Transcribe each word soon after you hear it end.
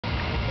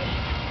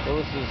Well,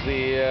 this is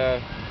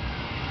the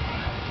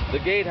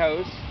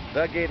Gatehouse,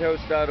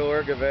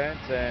 Gatehouse.org event,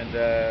 and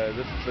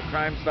this is the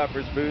Crime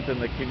Stoppers booth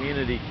and the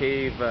Community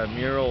Cave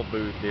mural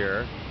booth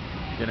here.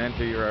 You can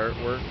enter your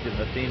artwork in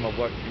the theme of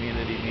what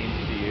community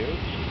means to you.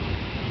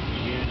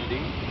 Community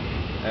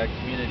at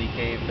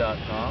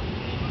communitycave.com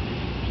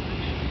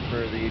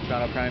for the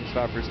Toronto Crime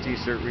Stoppers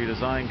t-shirt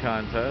redesign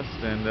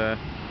contest, and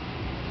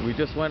we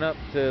just went up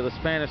to the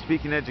Spanish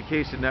Speaking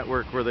Education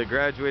Network where they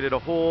graduated a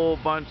whole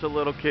bunch of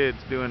little kids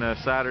doing a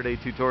Saturday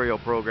tutorial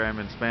program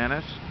in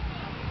Spanish,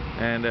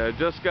 and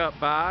just got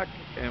back,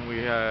 and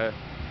we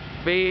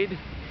Fade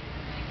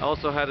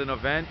also had an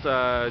event,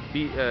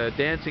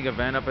 dancing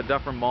event up at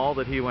Dufferin Mall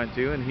that he went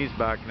to, and he's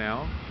back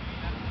now.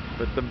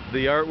 But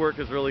the artwork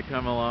has really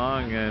come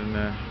along, and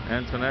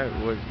Antoinette,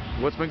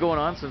 what's been going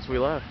on since we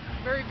left?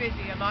 Very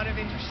busy. A lot of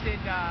interested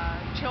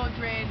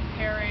children,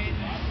 parents,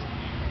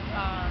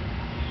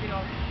 you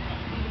know,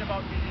 even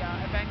about the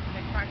events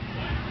and the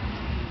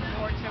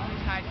reports that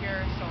we've had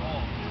here, so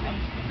it's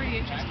been pretty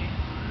interesting.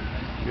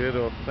 Good.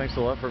 Well, thanks a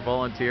lot for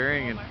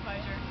volunteering. Oh, my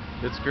pleasure.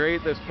 It's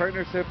great, this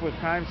partnership with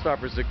Crime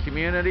Stoppers, the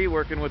community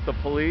working with the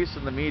police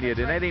and the media.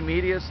 Did any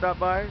media stop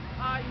by?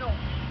 No.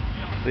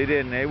 They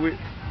didn't.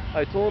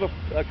 I told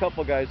a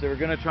couple guys they were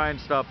going to try and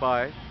stop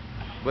by,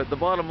 but the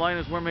bottom line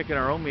is we're making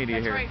our own media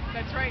here.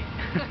 That's right.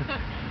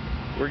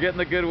 We're getting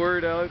the good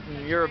word out,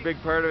 and you're a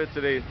big part of it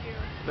today. Thank you.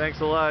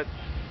 Thanks a lot,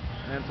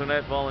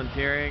 Antoinette,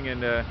 volunteering,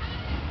 and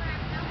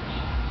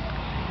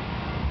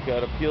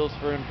got appeals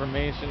for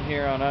information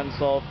here on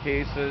unsolved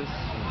cases.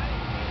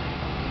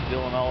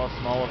 Dylan Ellis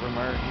and Oliver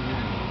Martin,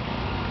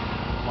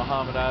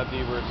 Muhammad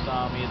Abdi, we're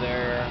Sami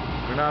there.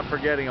 We're not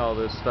forgetting all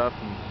this stuff,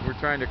 and we're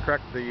trying to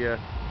correct the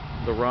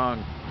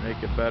wrong,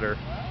 make it better.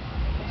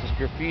 This is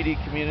Graffiti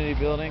Community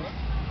Building.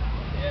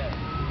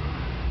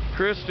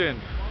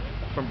 Christian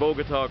from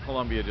Bogota,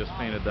 Colombia just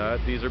painted that.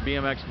 These are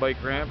BMX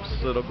bike ramps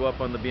that'll go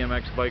up on the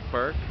BMX bike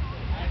park.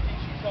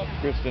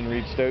 Kristen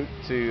reached out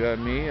to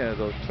me,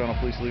 the Toronto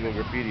Police Legal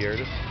Graffiti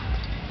artist,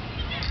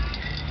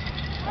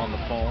 on the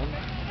phone.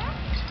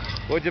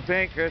 What'd you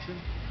paint, Kristen?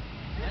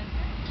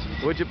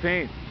 What'd you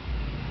paint?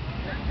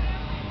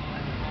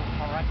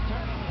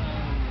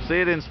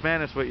 Say it in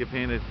Spanish what you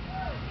painted.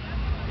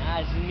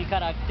 Es mi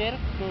carácter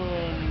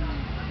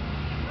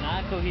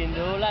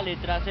cogiendo la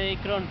letra C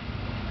de Cron.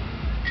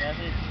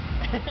 Gracias.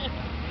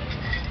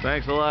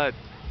 Thanks a lot.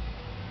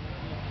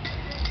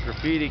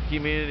 Graffiti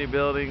Community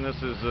Building.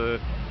 This is a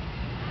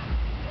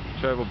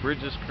Tribal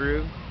Bridges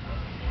crew.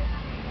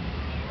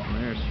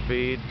 And there's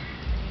Fade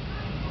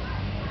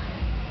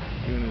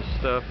doing his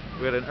stuff.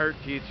 We had an art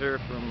teacher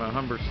from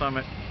Humber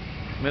Summit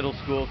Middle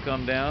School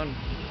come down.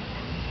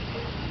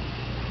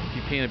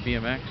 He painted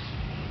BMX.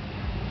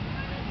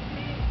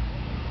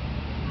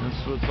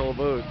 That's what it's all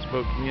about. It's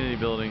about community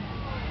building.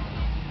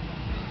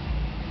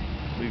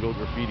 Legal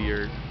graffiti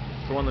art.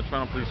 So on the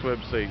Toronto Police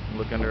website,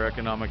 look under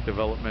Economic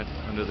Development,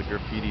 under the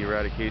Graffiti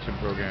Eradication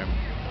Program.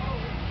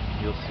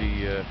 You'll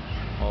see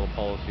all the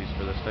policies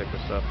for this type of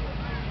stuff.